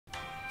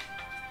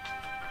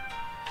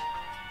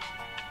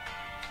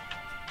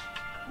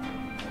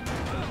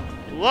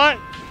What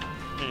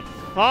the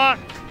fuck?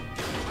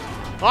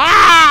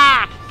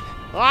 Ah!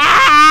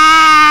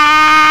 Ah!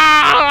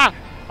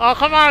 Oh,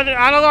 come on,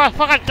 I don't want to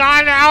fucking die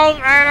in the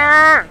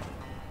elevator!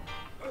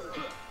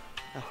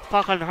 That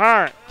fucking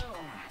hurt.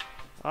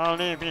 I don't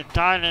need to be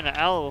dying in the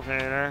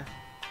elevator.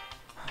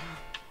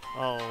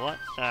 Oh, what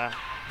the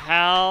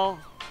hell?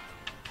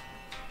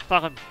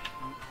 Fucking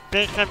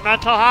Beacon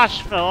Mental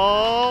Hospital.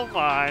 Oh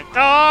my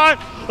god!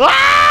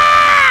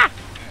 Ah!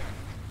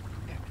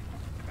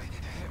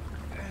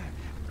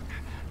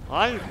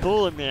 Why are you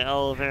bullying me,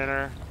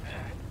 elevator?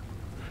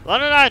 What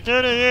did I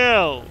do to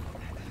you?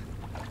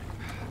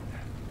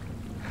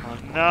 Oh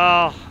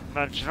no, I'm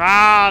gonna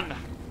drown!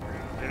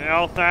 Get it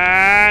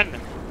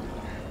open!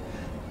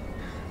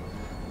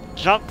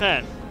 Jump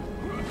in!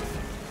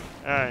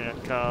 There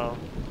you go.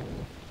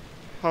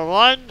 For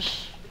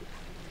once,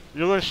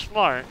 you were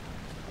smart.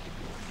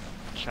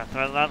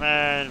 Chapter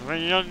 11,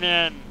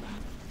 reunion!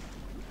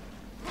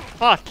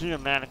 Fuck you,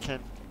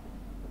 mannequin.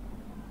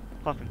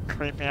 Fucking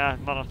creepy ass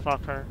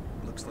motherfucker.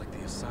 Looks like the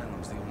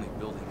asylum's the only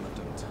building left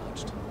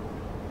untouched.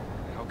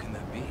 How can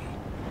that be?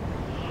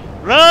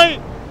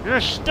 Really? You're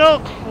still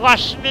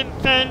questioning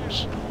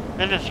things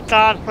in this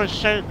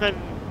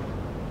godforsaken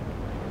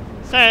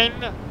thing?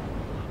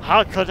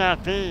 How could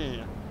that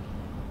be?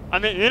 I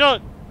mean, you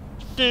don't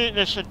see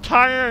this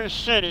entire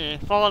city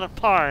falling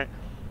apart,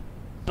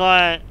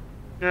 but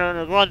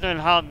you're wondering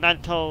how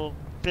Mental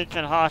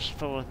Beacon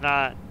Hospital is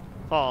not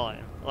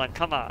falling. Like,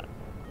 come on.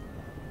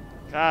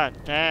 God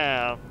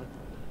damn.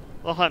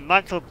 Look like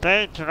Michael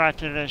Bay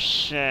directed this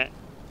shit.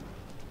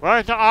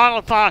 Where's the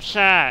Autobots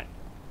at?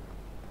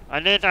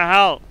 I need their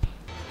help.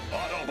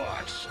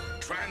 Autobots,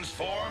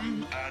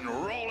 transform and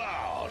roll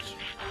out.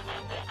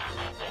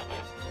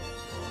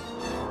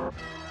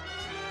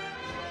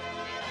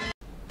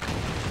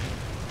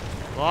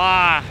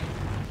 Wow.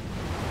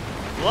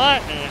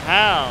 What the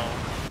hell?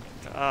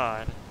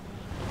 God.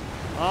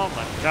 Oh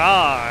my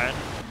god.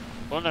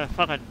 What the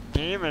fucking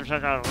demons are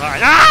gonna run?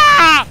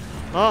 Ah!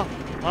 Oh,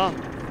 oh.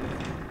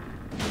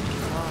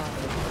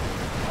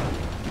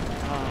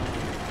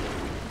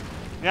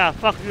 Yeah,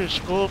 fuck you,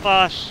 school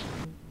bus.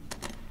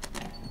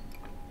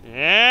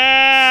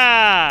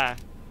 Yeah!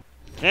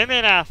 Give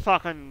me that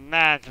fucking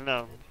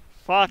Magnum.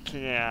 Fuck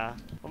yeah.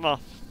 I'm gonna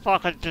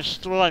fucking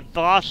destroy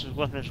bosses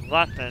with this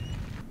weapon.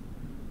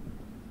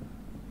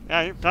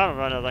 Yeah, you better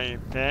run away, you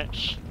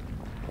bitch.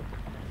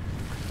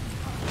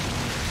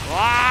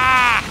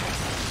 Ah!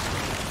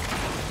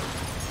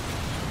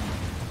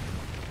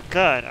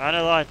 Good, I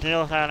don't want to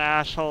deal with that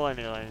asshole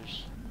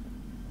anyways.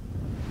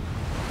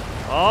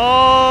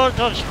 Oh,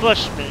 don't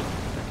squish me.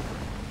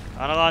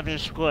 I don't want to be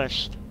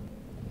squished.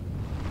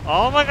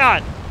 Oh my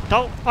god,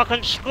 don't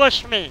fucking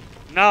squish me.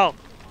 No.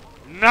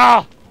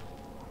 No.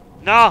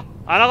 No,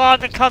 I don't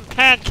want to become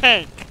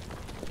pancake.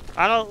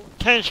 I don't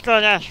taste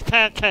good as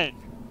pancake.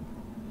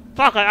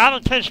 Fuck it, I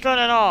don't taste good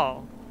at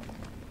all.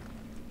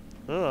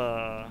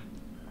 Ugh.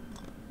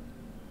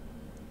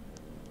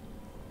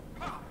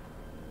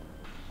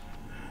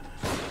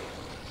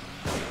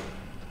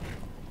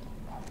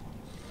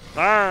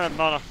 Burn,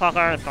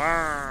 motherfucker,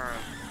 burn.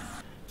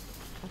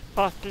 What the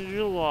fuck do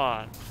you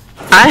want?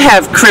 I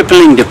have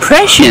crippling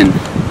depression.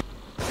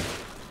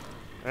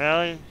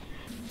 Really?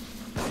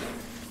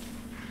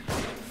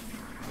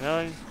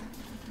 Really?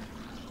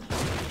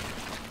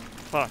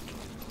 Fuck.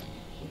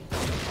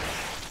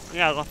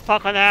 Yeah, what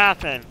fucking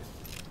happened?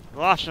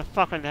 Lost your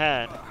fucking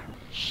head.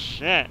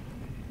 Shit.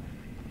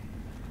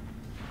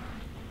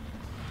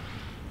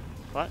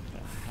 What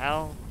the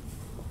hell?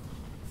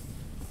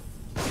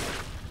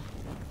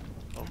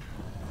 Oh.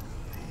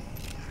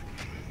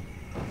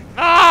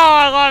 No,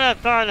 I wanna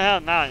burn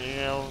hell, not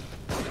you.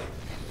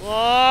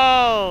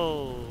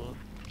 Whoa!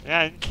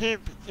 Yeah, you keep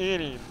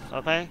eating,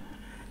 okay?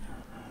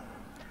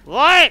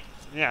 What?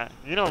 Yeah,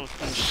 you don't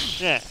do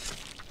shit.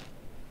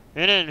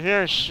 You didn't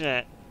hear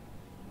shit.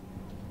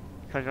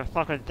 Cause you're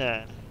fucking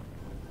dead.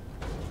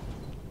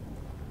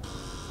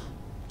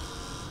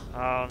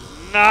 Oh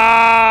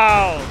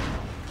no!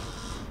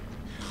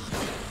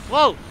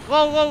 Whoa!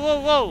 Whoa, whoa, whoa,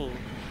 whoa!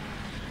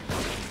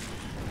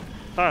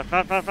 Fire.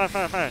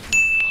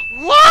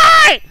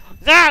 What?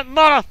 That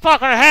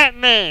motherfucker hit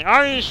me!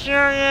 Are you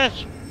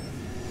serious?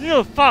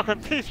 You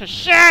fucking piece of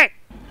shit!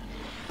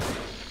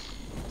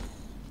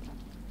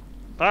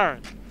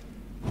 Burn.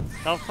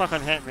 Don't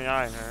fucking hit me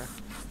either.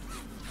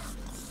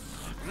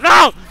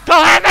 No!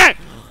 Don't hit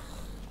me!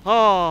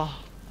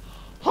 Oh.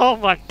 Oh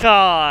my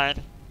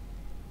god.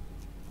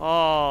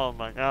 Oh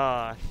my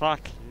god.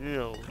 Fuck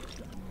you.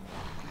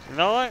 You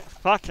know what?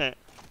 Fuck it.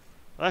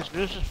 Let's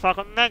use this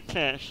fucking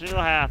medkit. See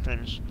what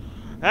happens.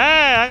 Hey,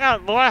 I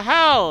got more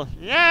health!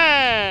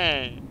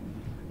 Yay!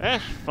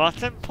 It's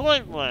fucking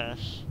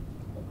pointless.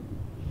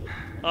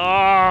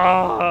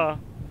 Oh.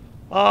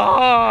 Oh,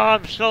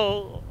 I'm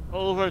so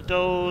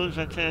overdosed.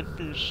 I can't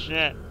do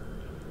shit.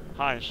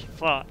 High as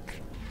fuck.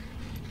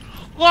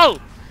 Whoa!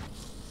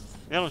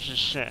 That was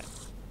just shit.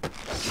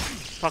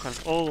 Fucking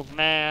old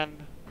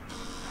man.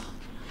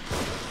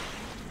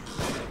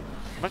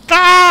 My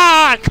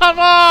god! Come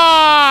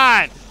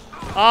on!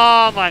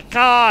 Oh my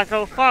god,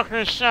 go fuck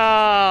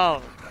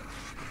yourself!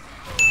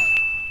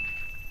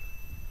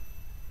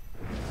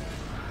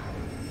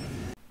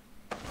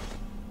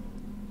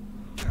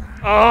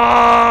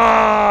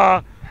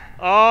 Oh!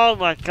 Oh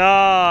my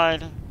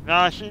god!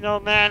 Now I see no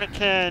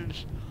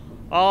mannequins.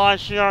 All I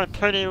see are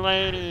pretty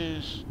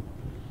ladies.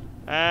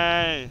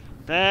 Hey,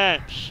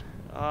 bitch.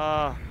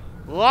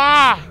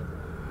 Wah!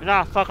 You're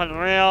not fucking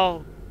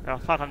real. You're a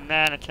fucking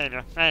mannequin.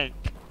 You're fake.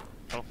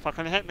 Don't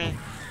fucking hit me.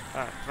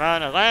 Alright,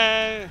 run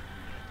away.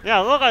 Yeah,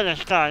 look at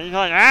this guy. He's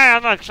like, hey,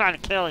 I'm not trying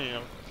to kill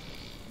you.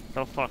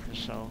 Go fuck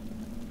yourself.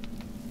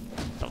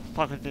 Don't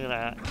fucking do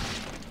that.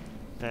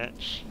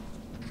 Bitch.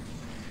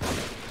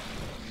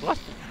 What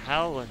the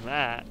hell was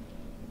that?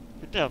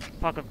 You did a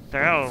fucking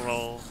barrel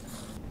roll.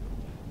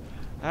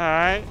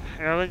 Alright,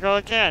 here we go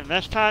again.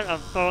 This time I'm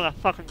throwing a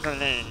fucking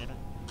grenade.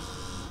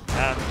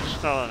 I'm just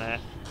throwing it.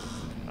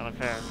 I don't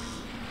care.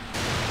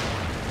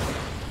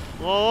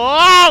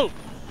 Whoa!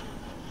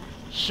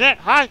 Shit!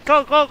 Hi!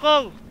 Go! Go!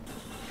 Go!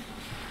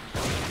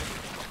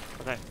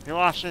 Okay, he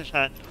lost his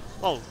head.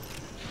 Oh.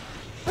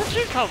 Where'd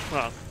she come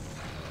from?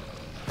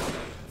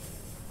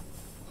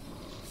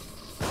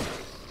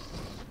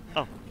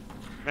 Oh.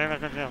 Maybe I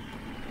can do.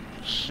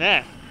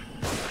 Shit!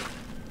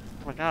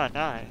 Oh my god, I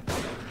died.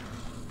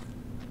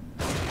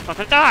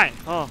 Fucking die!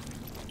 Oh.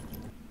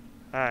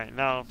 Alright,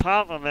 now the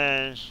problem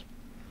is...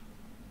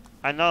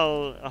 I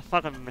know a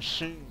fucking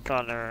machine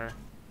gunner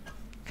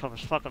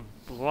comes fucking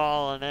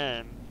brawling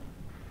in.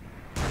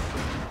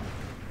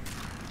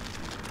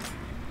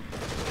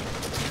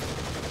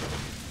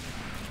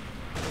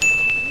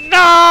 No!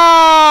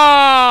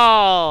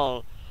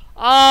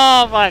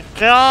 Oh my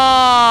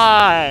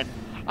god!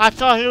 I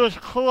thought he was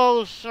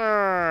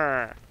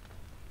closer!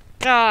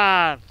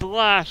 God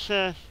bless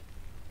it.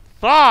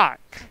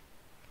 Fuck!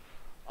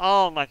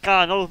 Oh my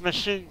god, those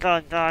machine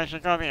gun guys are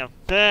gonna be a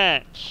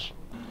bitch!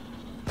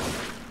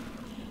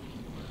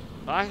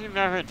 Why he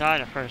never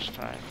died the first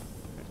time?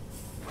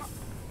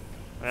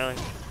 Really?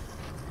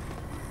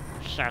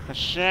 Sack of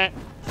shit.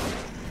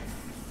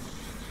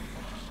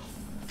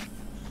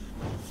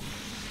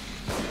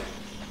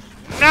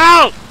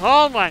 No!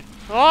 Oh my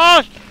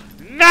gosh!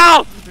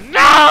 No!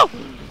 No!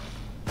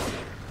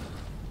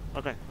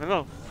 Okay,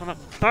 go. Come on.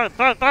 Burn,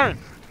 burn, burn!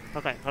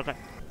 Okay, okay.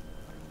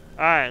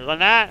 Alright, when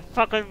that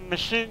fucking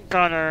machine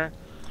gunner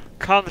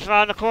comes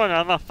around the corner,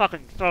 I'm gonna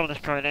fucking throw this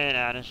grenade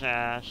at his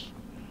ass.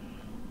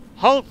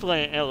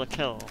 Hopefully it will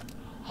kill him.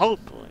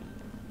 Hopefully.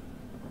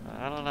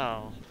 I don't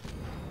know.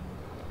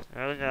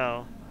 There we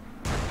go.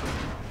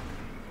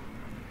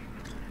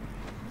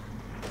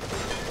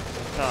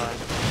 God.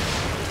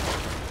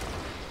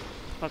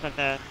 Fucking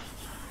dead.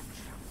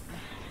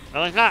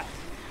 No, he's not!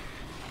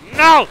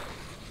 No!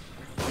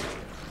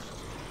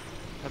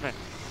 Okay,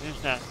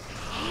 he's dead.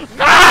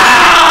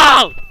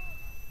 No!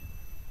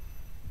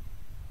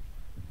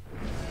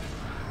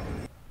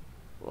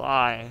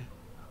 Why?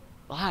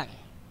 Why?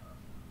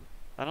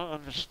 I don't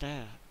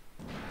understand.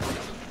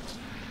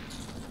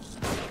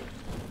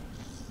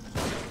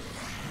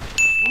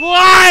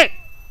 What?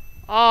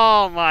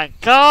 Oh my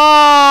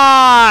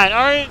god!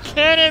 Are you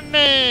kidding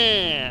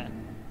me?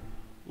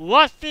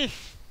 What the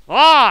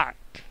fuck?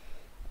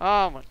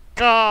 Oh my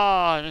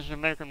god, this is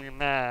making me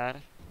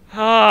mad.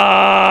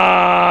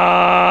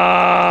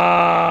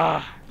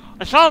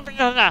 It's all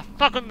because of that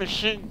fucking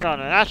machine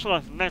gunner. That's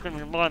what's making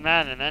me more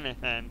mad than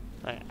anything.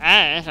 Like,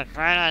 hey, it's a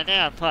great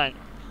idea to put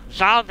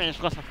zombies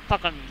with a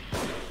fucking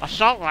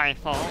assault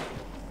rifle.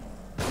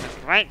 It's a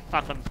great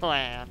fucking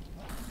plan.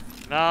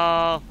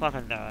 No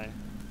fucking die.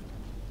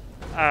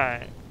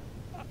 Alright.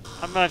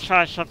 I'm gonna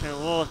try something a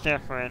little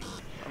different.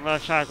 I'm gonna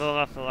try to go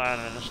up the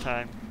ladder this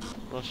time.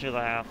 We'll see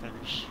what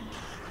happens.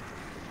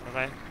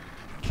 Okay.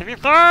 Can you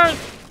burn?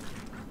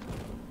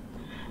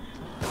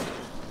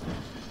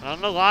 I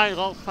don't know why you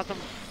don't fucking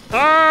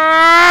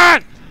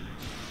burn!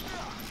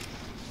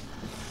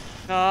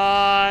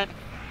 God.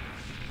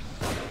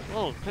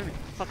 Oh, can you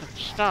fucking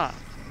stop?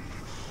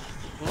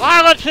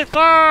 Why would she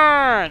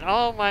burn?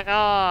 Oh my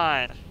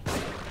god.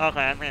 Okay,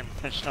 I'm getting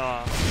pissed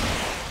off.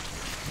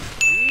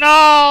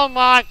 No,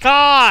 my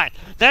god!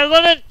 They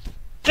wouldn't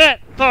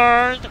get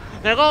burned!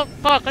 They won't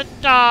fucking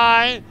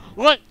die!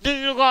 What do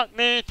you want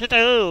me to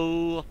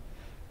do?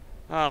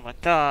 Oh my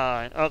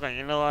god. Okay,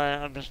 you know what?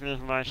 I'm just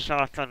using my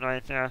shotgun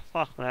right there.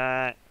 Fuck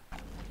that.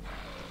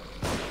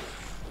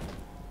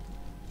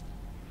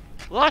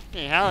 What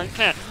the hell? You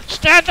can't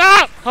stand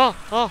up! Oh,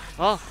 oh,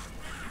 oh.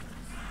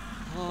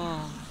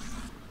 Oh.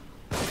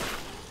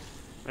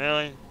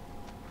 Really?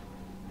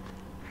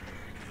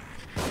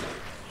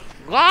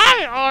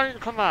 Why are you?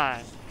 Come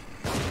on.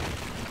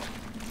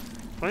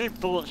 3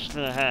 bullets to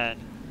the head.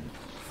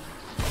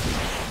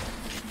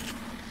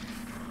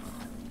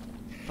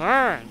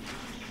 Burn.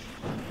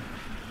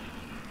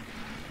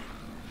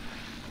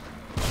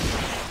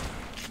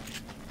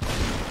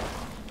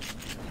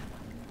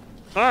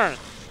 Burn.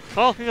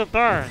 Both of you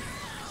burn.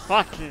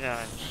 Fuck you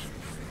guys.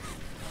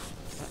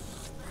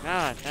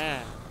 God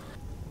damn.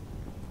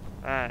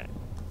 Alright.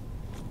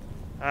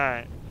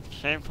 Alright.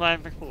 Same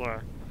plan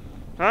before.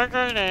 throw a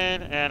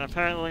grenade, and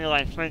apparently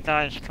like 3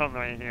 guys come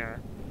right here.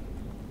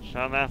 So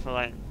I'm gonna have to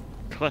like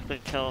quickly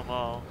kill them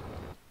all.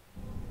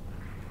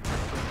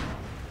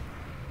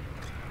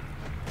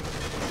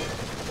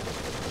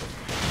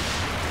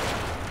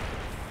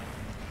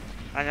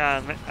 I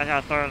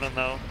gotta throw them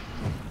though.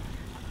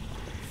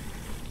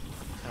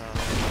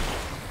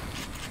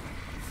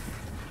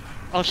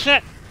 Oh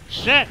shit!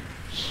 Shit!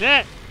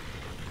 Shit!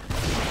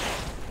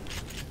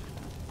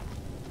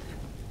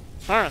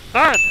 Third!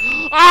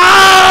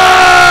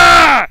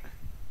 Ah!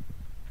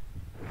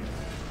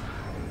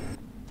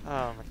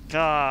 Oh my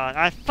god,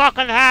 I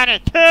fucking had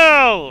it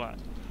too!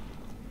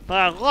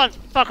 But one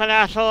fucking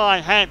asshole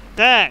I hate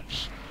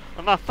dicks.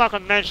 I'm gonna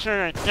fucking make sure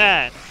you're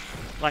dead.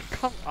 Like,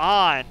 come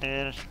on,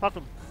 dude, it's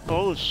fucking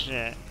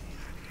bullshit.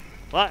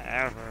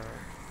 Whatever.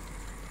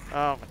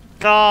 Oh my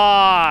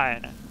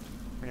god!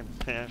 I'm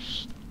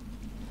pissed.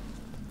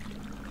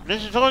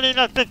 This is only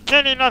the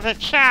beginning of the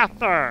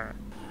chapter!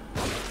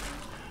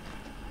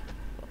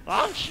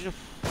 Why don't you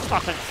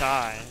fucking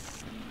die?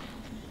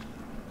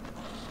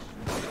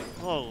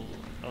 Whoa,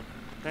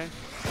 okay.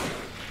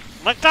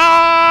 My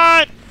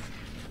god!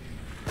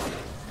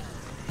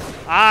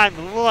 I'm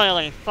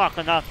really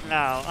fucking up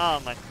now.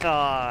 Oh my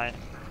god.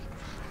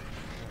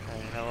 Okay,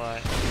 you know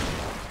what?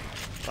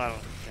 I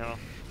don't know.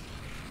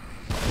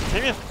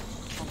 Can you?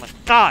 Oh my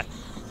god!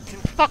 Can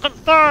you fucking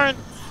turn?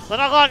 Then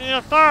I got you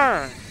to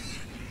turn!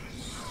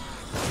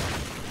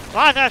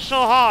 Why is that so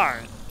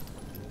hard?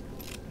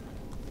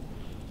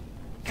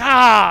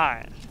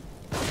 God!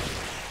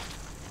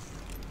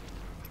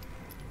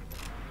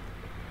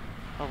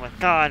 Oh my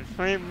god,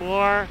 3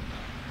 more?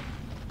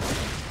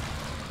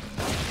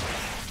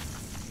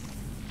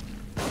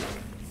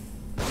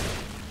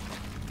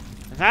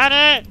 Is that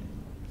it?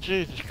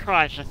 Jesus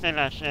Christ, I think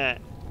that's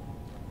it.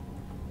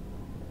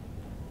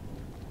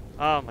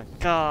 Oh my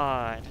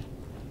god.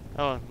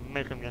 That was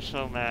making me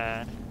so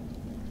mad.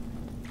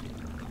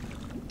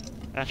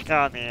 That's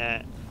gotta be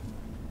it.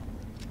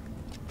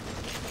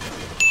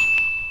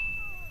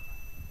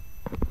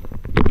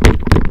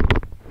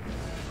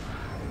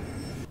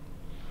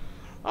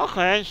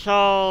 Okay,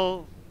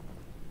 so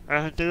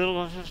there's a dude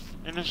with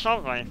an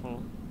assault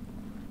rifle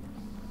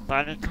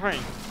by the tree.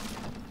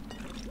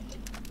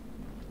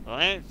 Well,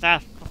 ain't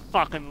that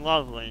fucking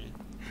lovely?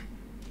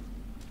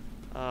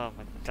 Oh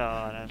my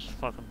god, that's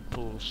fucking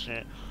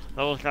bullshit.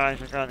 Those guys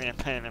are gonna be a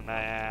pain in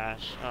my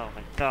ass. Oh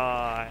my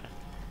god.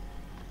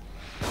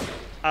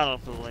 I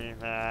don't believe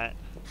that.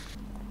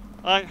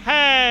 Like,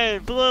 hey,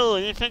 Blue,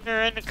 you think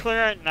you're in the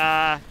clear?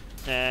 Nah,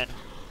 dead.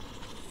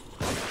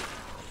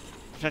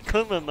 It's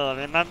Akumu mode,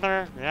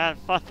 remember? You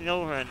haven't fucked it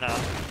over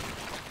enough.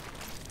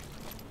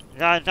 You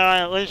gotta die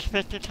at least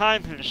 50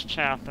 times in this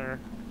chapter.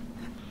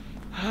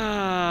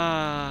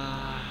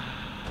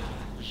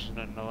 This is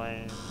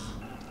annoying.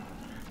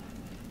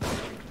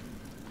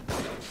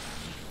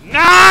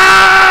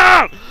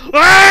 No!